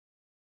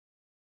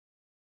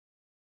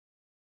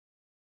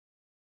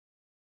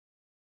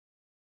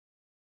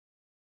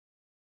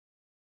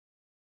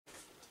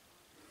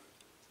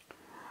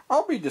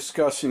I'll be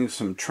discussing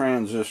some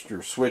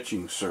transistor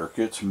switching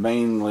circuits,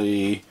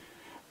 mainly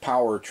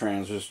power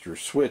transistor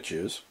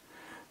switches.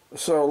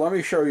 So let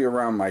me show you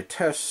around my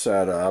test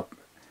setup.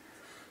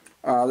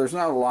 There's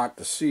not a lot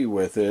to see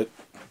with it.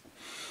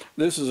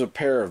 This is a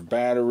pair of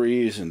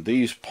batteries, and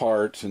these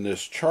parts and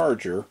this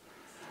charger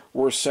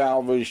were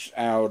salvaged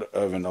out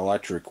of an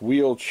electric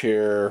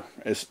wheelchair.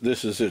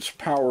 This is its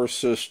power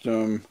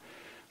system,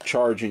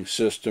 charging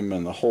system,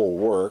 and the whole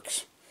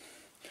works.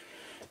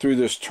 Through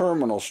this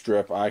terminal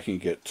strip I can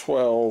get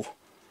 12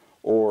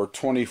 or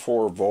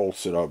 24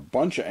 volts at a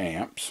bunch of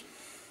amps.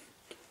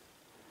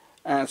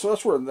 And so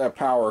that's where that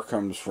power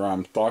comes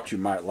from. Thought you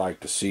might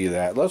like to see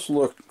that. Let's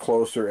look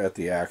closer at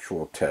the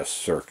actual test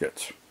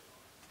circuits.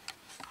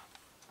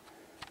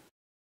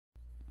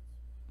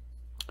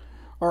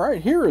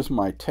 Alright, here is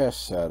my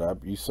test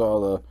setup. You saw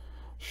the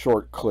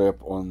short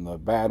clip on the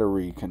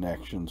battery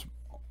connections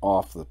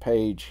off the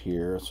page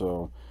here.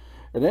 So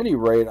at any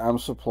rate, I'm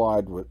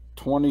supplied with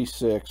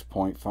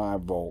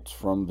 26.5 volts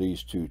from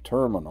these two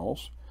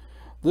terminals.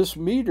 This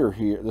meter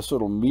here, this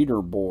little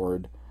meter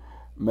board,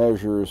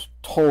 measures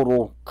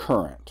total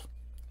current.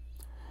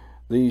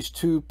 These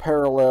two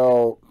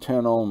parallel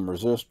 10 ohm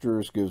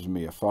resistors gives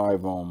me a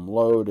 5 ohm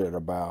load at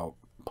about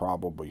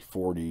probably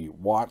 40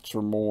 watts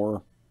or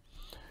more.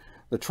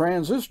 The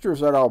transistors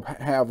that I'll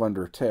have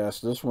under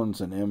test, this one's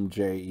an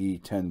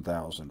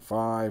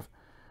MJE10005,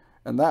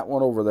 and that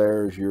one over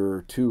there is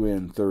your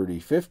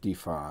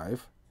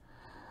 2N3055.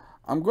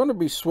 I'm going to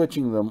be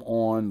switching them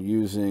on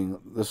using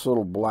this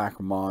little black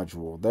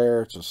module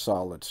there. It's a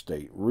solid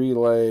state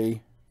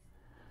relay,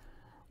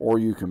 or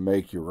you can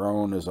make your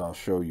own, as I'll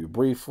show you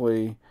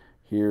briefly.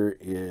 Here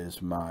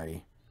is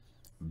my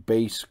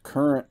base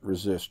current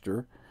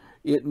resistor.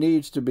 It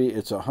needs to be,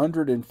 it's a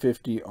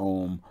 150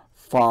 ohm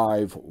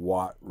 5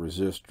 watt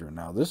resistor.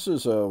 Now this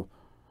is a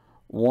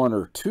 1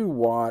 or 2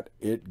 watt.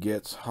 It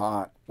gets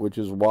hot, which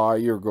is why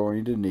you're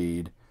going to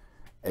need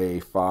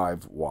a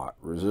 5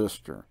 watt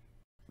resistor.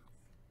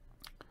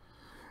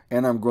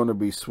 And I'm going to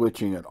be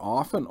switching it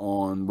off and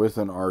on with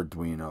an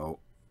Arduino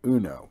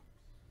Uno.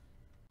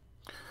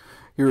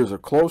 Here's a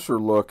closer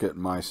look at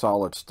my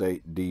solid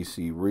state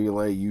DC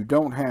relay. You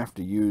don't have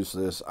to use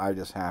this. I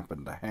just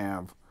happen to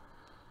have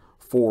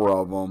 4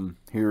 of them.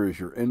 Here is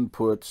your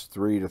inputs,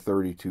 3 to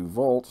 32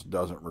 volts,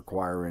 doesn't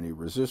require any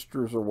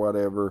resistors or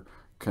whatever,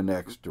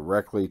 connects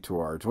directly to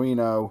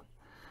Arduino.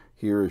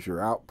 Here is your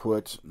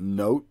outputs.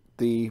 Note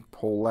the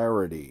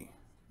polarity.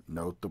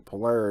 Note the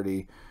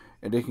polarity,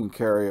 and it can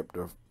carry up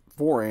to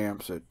 4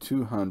 amps at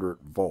 200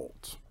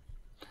 volts.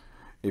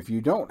 If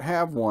you don't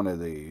have one of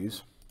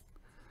these,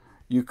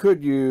 you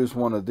could use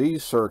one of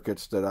these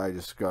circuits that I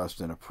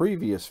discussed in a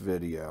previous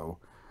video.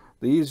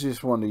 The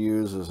easiest one to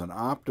use is an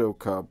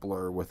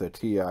optocoupler with a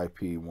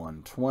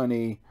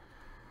TIP120.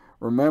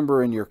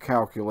 Remember, in your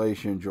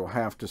calculations, you'll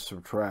have to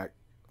subtract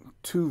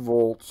 2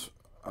 volts,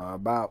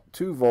 about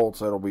 2 volts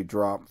that'll be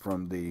dropped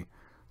from the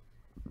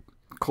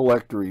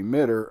collector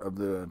emitter of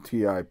the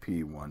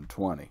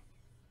TIP120.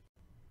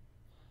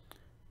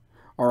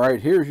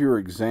 Alright, here's your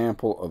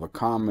example of a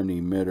common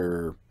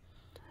emitter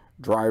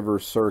driver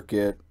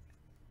circuit.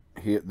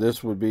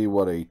 This would be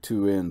what a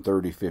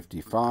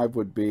 2N3055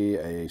 would be,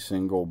 a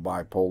single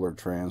bipolar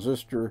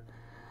transistor.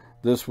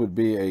 This would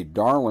be a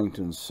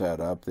Darlington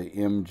setup, the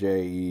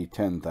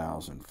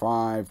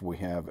MJE10005. We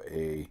have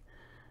a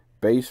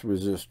base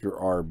resistor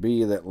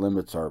RB that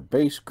limits our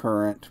base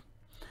current.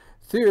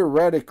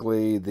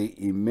 Theoretically, the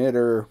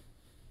emitter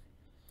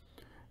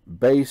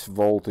base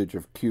voltage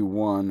of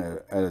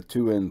Q1 at a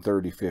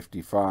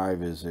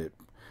 2N3055 is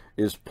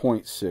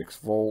 0.6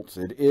 volts.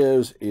 It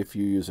is if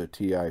you use a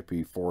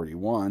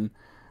TIP41,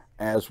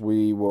 as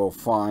we will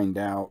find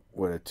out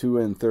with a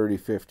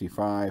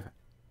 2N3055.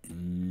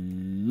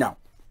 No.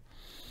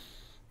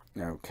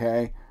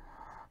 Okay.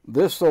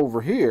 This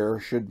over here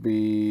should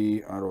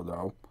be, I don't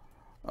know,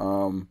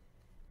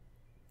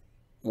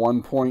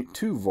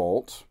 1.2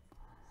 volts,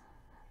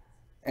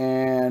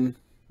 and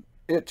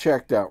it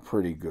checked out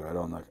pretty good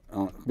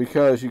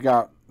because you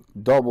got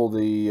double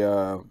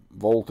the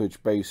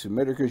voltage base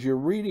emitter, because you're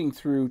reading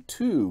through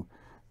 2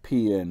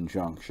 PN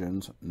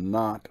junctions,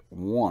 not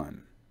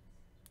 1.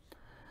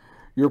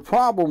 Your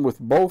problem with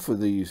both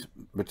of these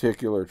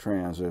particular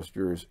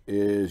transistors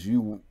is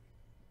you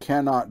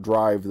cannot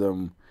drive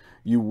them,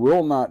 you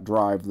will not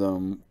drive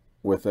them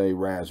with a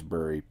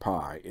Raspberry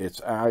Pi.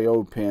 Its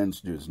I/O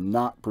pins does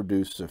not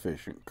produce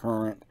sufficient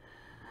current.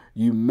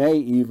 You may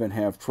even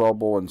have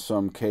trouble in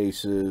some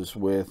cases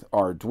with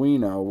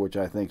Arduino, which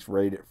I think is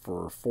rated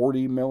for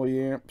 40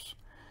 milliamps.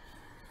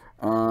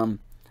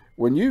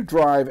 When you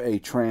drive a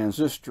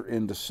transistor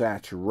into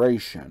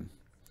saturation,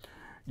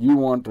 you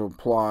want to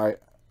apply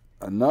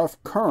enough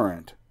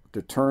current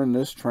to turn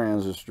this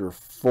transistor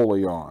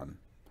fully on.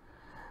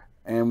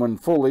 And when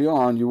fully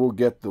on, you will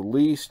get the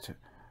least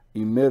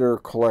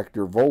emitter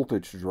collector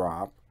voltage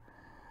drop.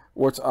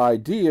 What's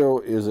ideal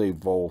is a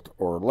volt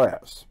or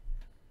less.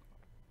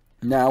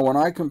 Now, when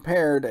I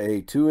compared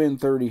a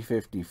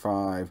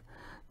 2N3055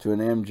 to an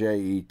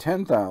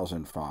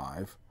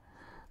MJE10005,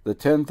 The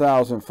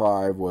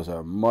 10005 was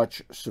a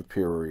much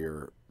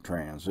superior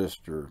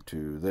transistor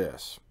to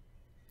this.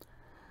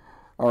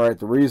 Alright,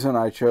 the reason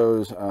I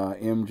chose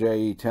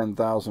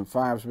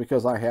MJE10005 is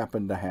because I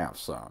happen to have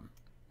some.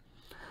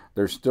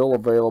 They're still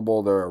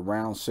available. They're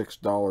around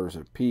 $6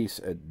 a piece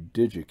at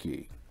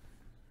DigiKey.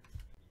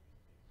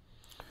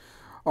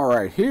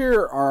 Alright,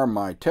 here are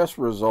my test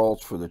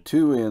results for the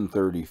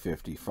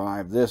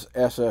 2N3055. This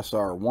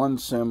SSR1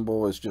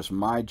 symbol is just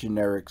my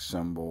generic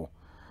symbol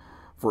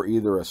for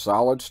either a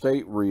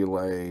solid-state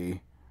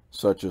relay,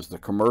 such as the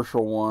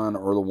commercial one,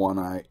 or the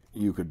one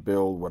you could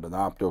build with an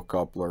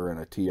optocoupler and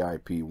a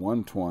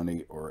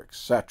TIP120, or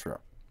etc.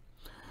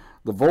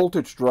 The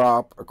voltage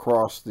drop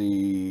across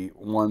the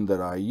one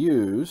that I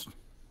used,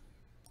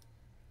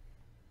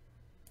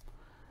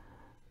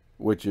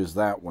 which is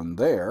that one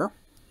there,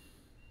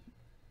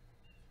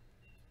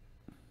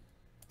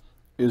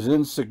 is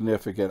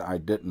insignificant. I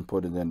didn't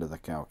put it into the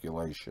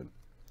calculation.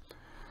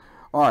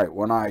 Alright,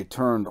 when I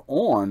turned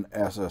on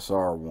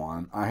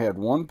SSR1, I had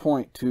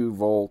 1.2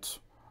 volts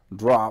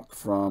drop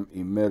from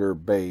emitter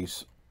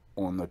base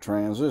on the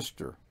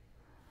transistor.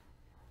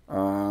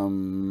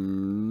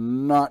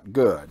 Not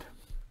good.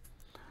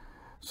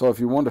 So if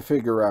you want to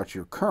figure out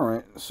your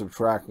current,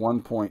 subtract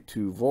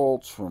 1.2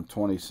 volts from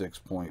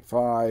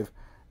 26.5,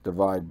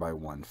 divide by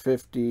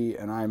 150,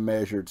 and I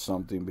measured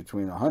something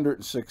between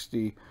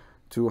 160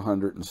 to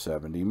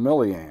 170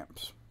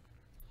 milliamps.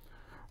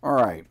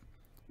 Alright,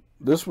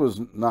 this was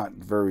not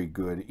very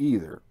good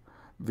either.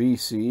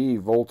 VCE,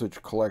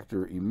 voltage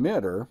collector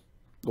emitter,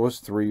 was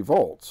 3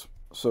 volts.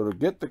 So to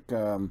get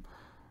the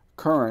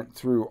current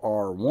through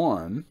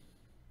R1,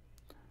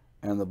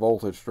 and the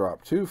voltage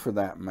drop 2 for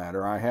that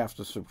matter, I have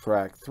to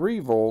subtract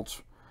 3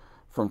 volts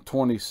from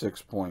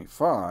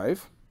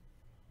 26.5,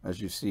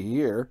 as you see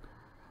here.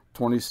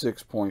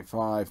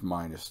 26.5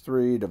 minus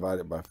 3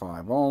 divided by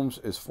 5 ohms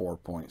is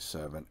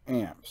 4.7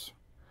 amps.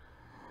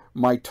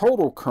 My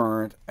total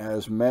current,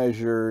 as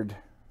measured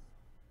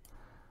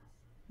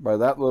by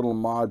that little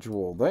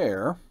module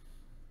there,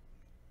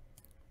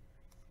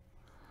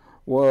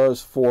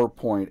 was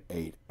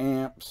 4.8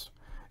 amps.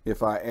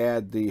 If I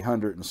add the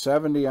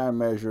 170 I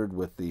measured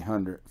with the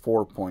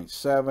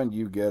 4.7,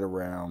 you get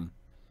around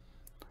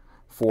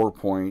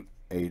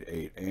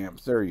 4.88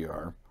 amps. There you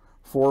are.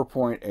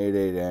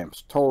 4.88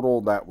 amps total.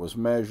 That was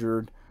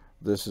measured.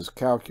 This is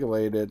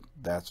calculated.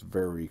 That's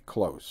very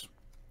close.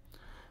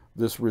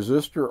 This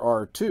resistor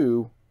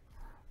R2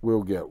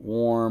 will get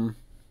warm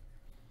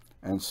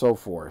and so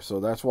forth.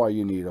 So that's why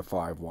you need a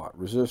 5-watt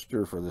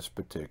resistor for this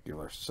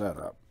particular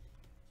setup.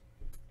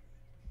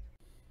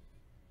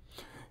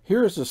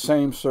 Here's the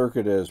same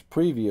circuit as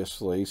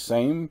previously,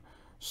 same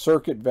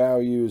circuit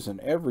values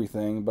and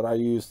everything, but I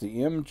used the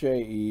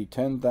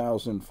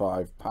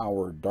MJE10005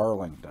 power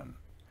Darlington.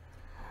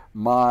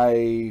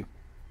 My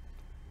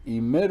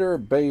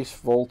emitter base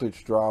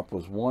voltage drop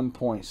was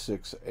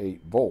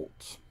 1.68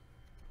 volts.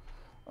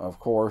 Of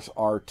course,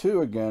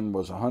 R2 again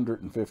was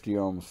 150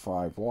 ohms,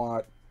 5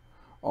 watt.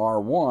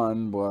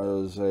 R1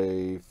 was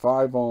a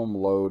 5 ohm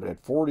load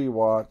at 40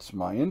 watts.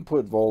 My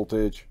input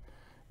voltage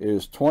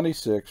is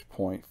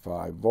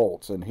 26.5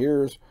 volts. And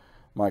here's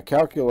my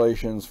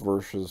calculations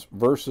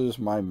versus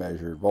my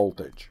measured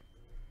voltage.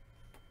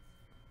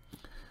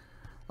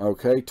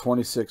 Okay,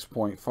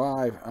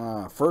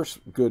 26.5. First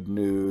good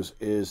news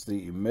is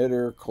the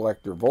emitter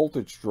collector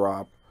voltage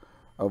drop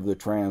of the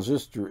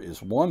transistor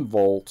is 1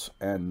 volt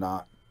and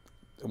not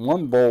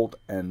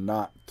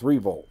 3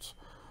 volts.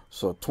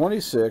 So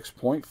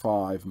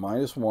 26.5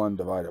 minus 1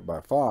 divided by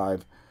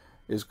 5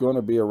 is going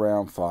to be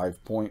around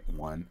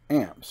 5.1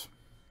 amps.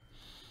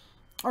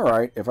 All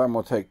right, if I'm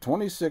going to take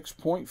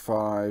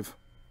 26.5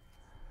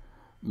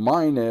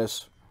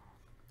 minus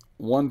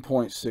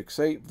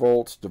 1.68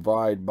 volts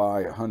divide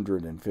by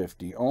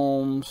 150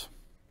 ohms,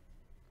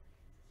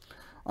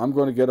 I'm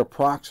going to get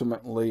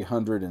approximately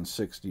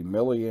 160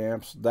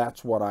 milliamps.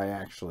 That's what I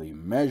actually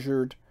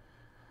measured.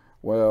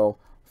 Well,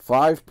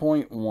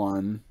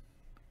 5.1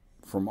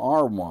 from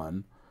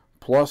R1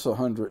 plus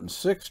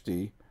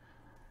 160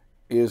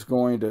 is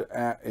going to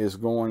add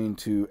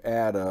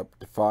up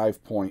to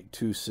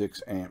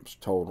 5.26 amps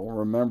total.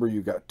 Remember,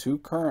 you got 2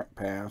 current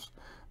paths.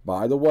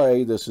 By the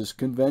way, this is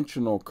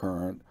conventional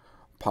current,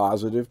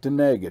 positive to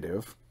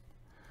negative.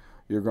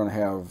 You're going to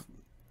have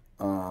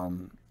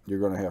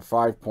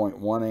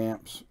 5.1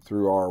 amps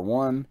through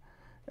R1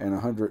 and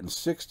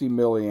 160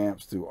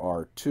 milliamps through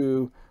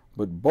R2,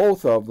 but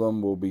both of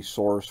them will be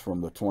sourced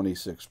from the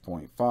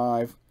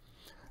 26.5.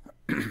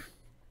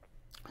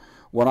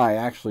 When I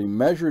actually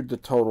measured the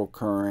total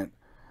current,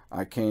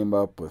 I came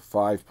up with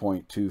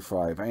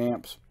 5.25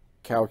 amps.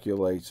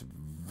 Calculates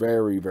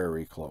very,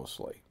 very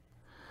closely.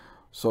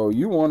 So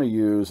you want to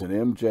use an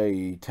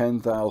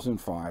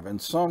MJE10005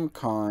 and some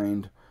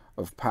kind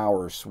of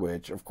power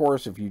switch. Of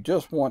course, if you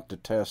just want to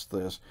test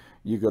this,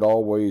 you could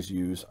always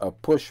use a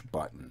push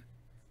button.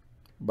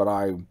 But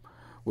I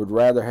would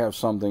rather have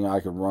something I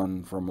could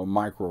run from a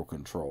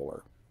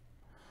microcontroller.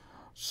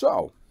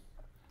 So,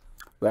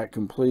 that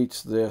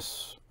completes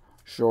this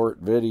short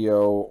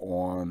video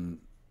on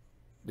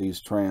these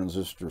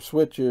transistor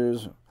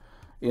switches,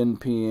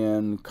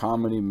 NPN,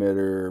 common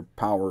emitter,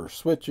 power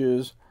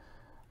switches.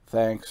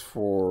 Thanks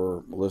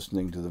for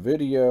listening to the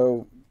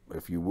video.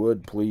 If you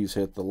would, please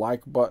hit the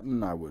like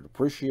button. I would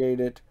appreciate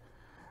it.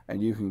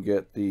 And you can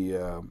get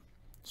the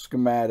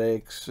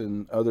schematics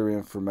and other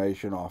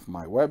information off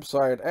my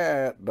website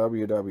at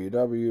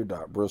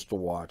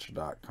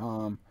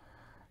www.bristolwatch.com.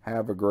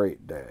 Have a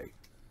great day.